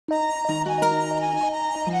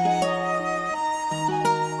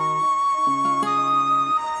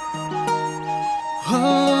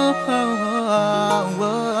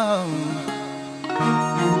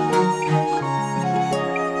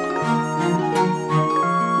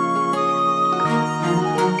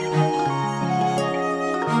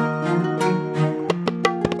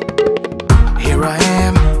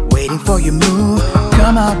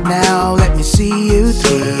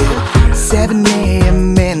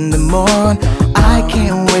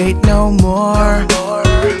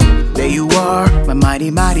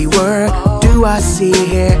mighty work do I see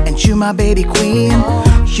here, and you my baby queen.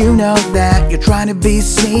 You know that you're trying to be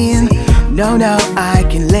seen. No, no, I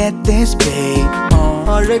can let this be.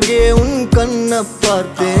 அழகே உன் கண்ண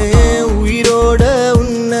பார்த்தேன், உயிரோட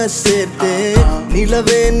உன்னை சேர்த்தேன்.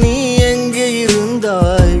 நிலவே நீ எங்கே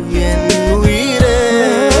இருந்தாய் என் உயிரே?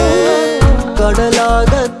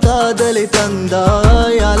 கடலாக காதலை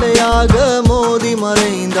தந்தாய், அலையாக மோதி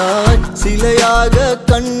மறைந்தாய், சிலையாக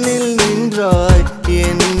கண்ணில் நின்றாய்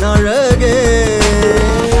என் அழகே.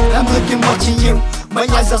 I'm looking, watching you, my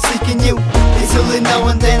eyes are seeking you. It's only now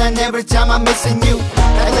and then, and every time I'm missing you.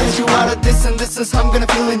 I let you out of this, and this is how I'm gonna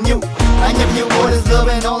feel in you. I never knew what is love,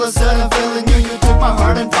 and all of a sudden I'm feeling you. You took my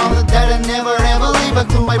heart and found it that I never ever leave a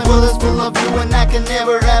clue. My world is full of you, and I can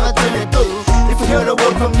never ever turn it through. If you heard a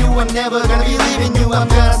word from you, I'm never gonna be leaving you. I'm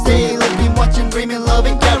gonna stay looking, watching, dreaming,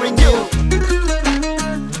 loving, carrying you.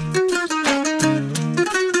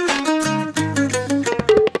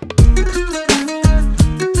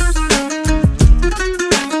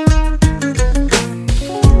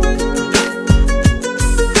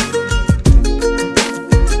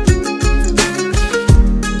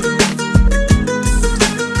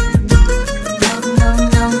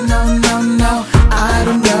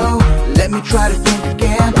 Try to think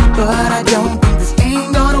again, but I don't think this ain't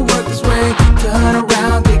gonna work this way. Turn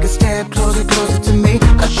around, take a step closer, closer to me.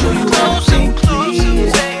 I'll show you everything,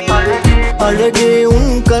 please. அழகே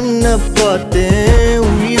உன் கண்ண பார்த்தேன்,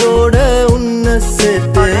 உயிரோட உன்னை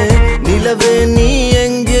சேர்த்தேன். நிலவே நீ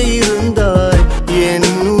எங்கே இருந்தாய்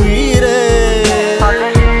என் உயிரே?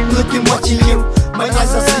 Looking, watching you, my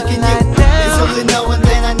eyes are seeking you. It's only now and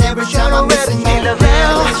then, and every time I'm missing you.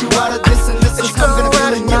 I let you out of this, and this is how I'm gonna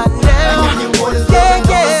feel in you.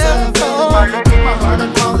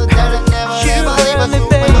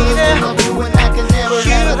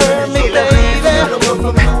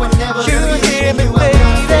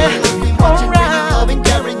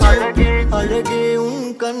 அழகே உன்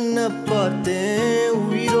கண்ண பார்த்தேன்,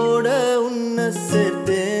 உயிரோட உன்னை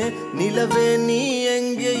சேர்த்தேன். நிலவே நீ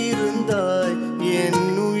எங்கே இருந்தாய்